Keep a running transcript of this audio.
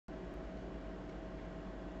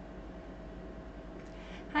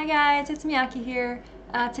Hi guys, it's Miyaki here.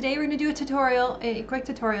 Today we're going to do a quick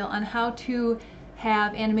tutorial on how to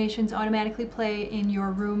have animations automatically play in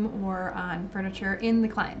your room or on furniture in the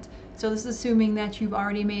client. So this is assuming that you've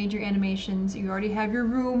already made your animations, you already have your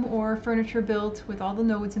room or furniture built with all the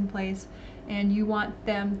nodes in place, and you want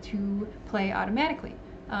them to play automatically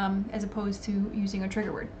as opposed to using a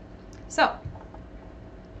trigger word. So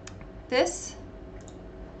this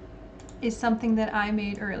is something that I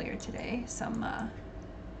made earlier today, some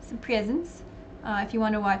presents. If you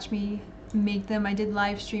want to watch me make them, I did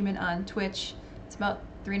live stream it on Twitch. It's about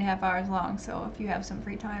 3.5 hours long, so if you have some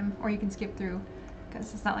free time, or you can skip through,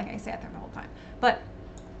 because it's not like I sat there the whole time. But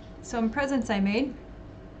some presents I made,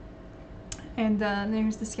 and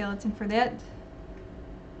there's the skeleton for that,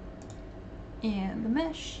 and the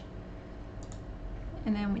mesh.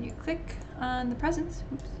 And then when you click on the presents,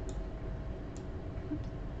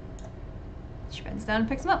 she bends down and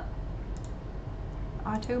picks them up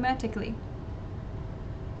automatically.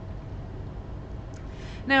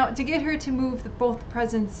 Now, to get her to move both the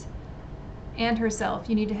presents and herself,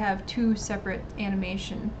 you need to have two separate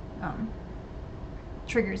animation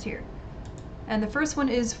triggers here. And the first one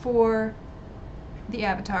is for the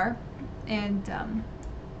avatar, and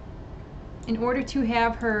in order to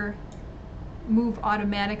have her move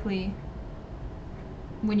automatically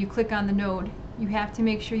when you click on the node, you have to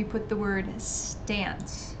make sure you put the word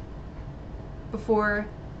stance before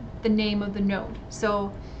the name of the node.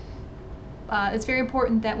 So it's very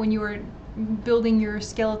important that when you are building your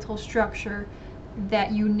skeletal structure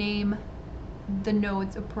that you name the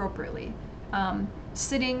nodes appropriately.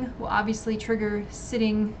 Sitting will obviously trigger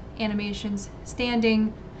sitting animations.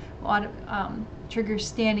 Standing will trigger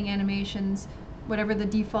standing animations. Whatever the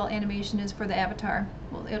default animation is for the avatar,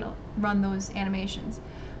 well, it'll run those animations.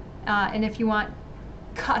 And if you want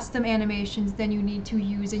custom animations, then you need to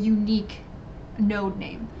use a unique node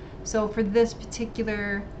name. So for this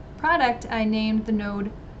particular product, I named the node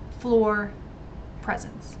floor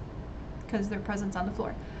presence because they're presents on the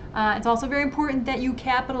floor. It's also very important that you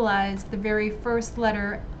capitalize the very first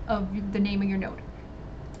letter of the name of your node.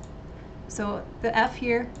 So the F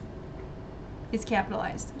here is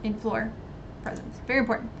capitalized in floor presence. Very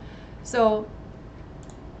important. So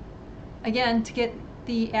again, to get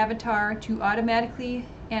the avatar to automatically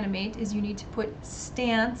animate is you need to put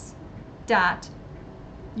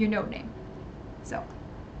stance.Yournodename. So,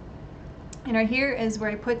 and right here is where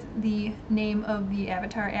I put the name of the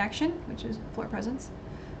avatar action, which is floor presence.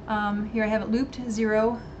 Here I have it looped.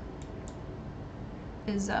 0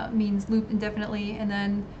 is means loop indefinitely, and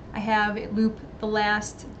then I have it loop the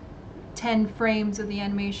last 10 frames of the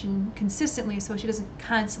animation consistently, so she doesn't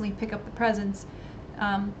constantly pick up the presence.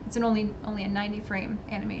 It's only a 90 frame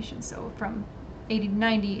animation, so from 80 to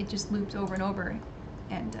 90 it just loops over and over,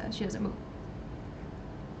 and she doesn't move.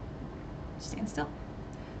 Stand still.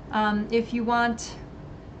 If you want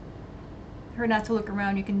her not to look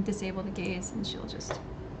around, you can disable the gaze, and she'll just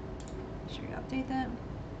should we update that,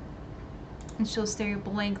 and she'll stare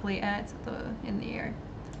blankly at in the air,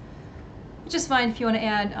 which is fine if you want to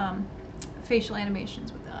add facial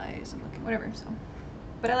animations with the eyes and looking, whatever. So,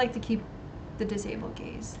 but I like to keep the disabled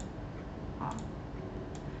gaze off. All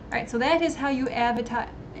right, so that is how you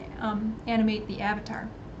animate the avatar.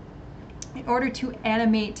 In order to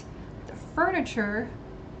animate the furniture,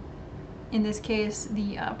 in this case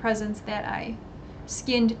the presents that I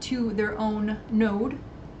skinned to their own node,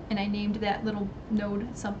 and I named that little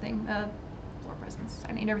node something, floor presence.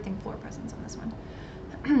 I named everything floor presence on this one.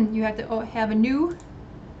 You have to have a new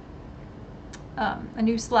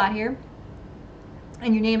slot here,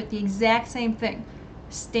 and you name it the exact same thing,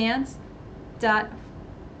 stance dot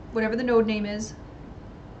whatever the node name is,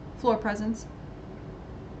 floor presence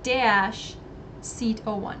dash seat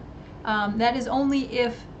 01. That is only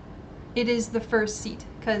if it is the first seat,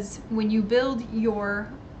 because when you build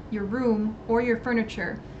your room or your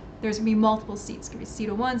furniture, there's going to be multiple seats. It could be seat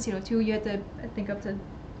 01, seat 02. You have to, I think, up to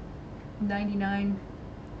 99,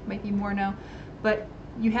 might be more now, but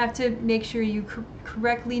you have to make sure you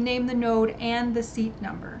correctly name the node and the seat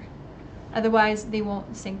number. Otherwise, they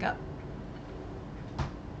won't sync up.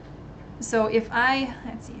 So if I,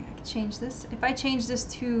 let's see, I can change this. If I change this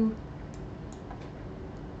to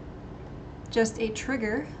just a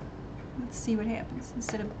trigger, let's see what happens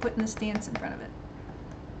instead of putting the stance in front of it.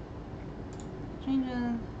 Change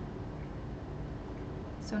it.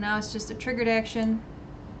 So now it's just a triggered action.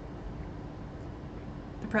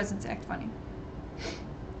 The presents act funny.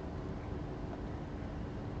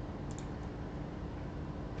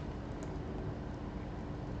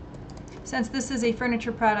 Since this is a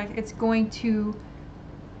furniture product, it's going to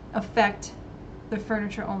affect the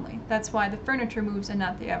furniture only. That's why the furniture moves and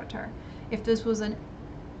not the avatar. If this was an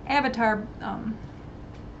avatar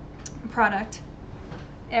product,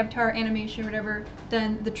 avatar animation, whatever,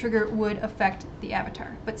 then the trigger would affect the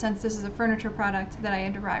avatar. But since this is a furniture product that I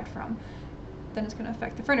had derived from, then it's going to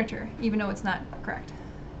affect the furniture, even though it's not correct.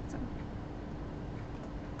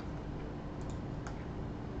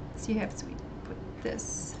 So you have to put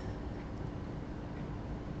this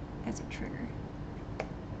as a trigger.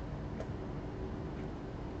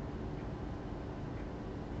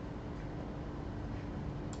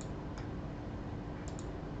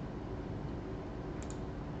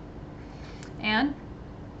 And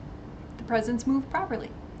the presents move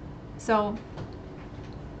properly. So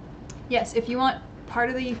yes, if you want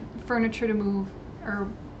part of the furniture to move, or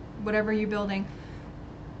whatever you're building,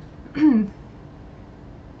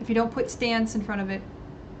 if you don't put stance in front of it,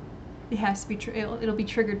 it has to be it'll be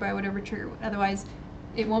triggered by whatever trigger. Otherwise,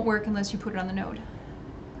 it won't work unless you put it on the node.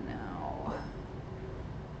 Now,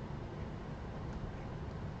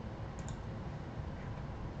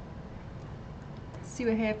 let's see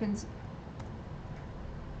what happens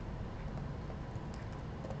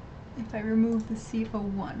if I remove the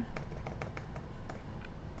C01.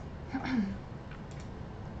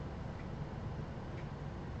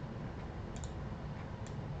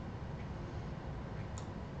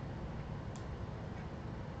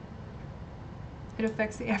 It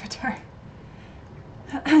affects the avatar.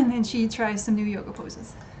 And then she tries some new yoga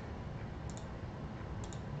poses.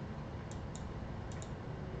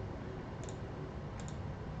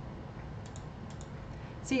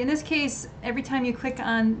 See, in this case, every time you click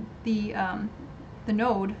on the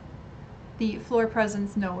node, the floor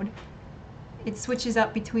presence node, it switches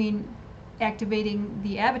up between activating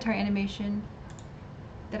the avatar animation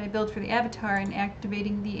that I built for the avatar and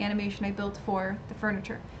activating the animation I built for the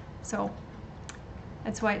furniture. So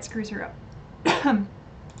that's why it screws her up.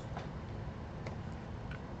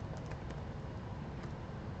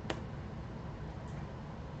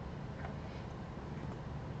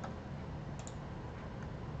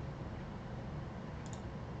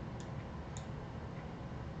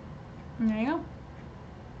 There you go.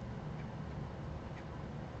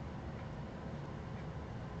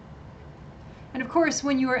 And of course,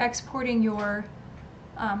 when you are exporting your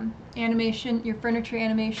animation, your furniture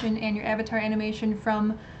animation, and your avatar animation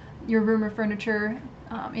from your room or furniture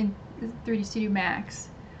in 3D Studio Max,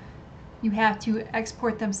 you have to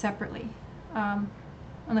export them separately,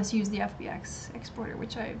 unless you use the FBX exporter,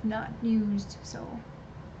 which I have not used, so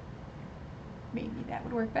maybe that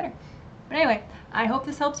would work better. But anyway, I hope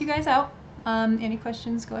this helps you guys out. Any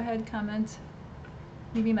questions, go ahead, comment,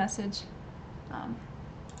 leave me a message.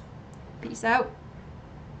 Peace out.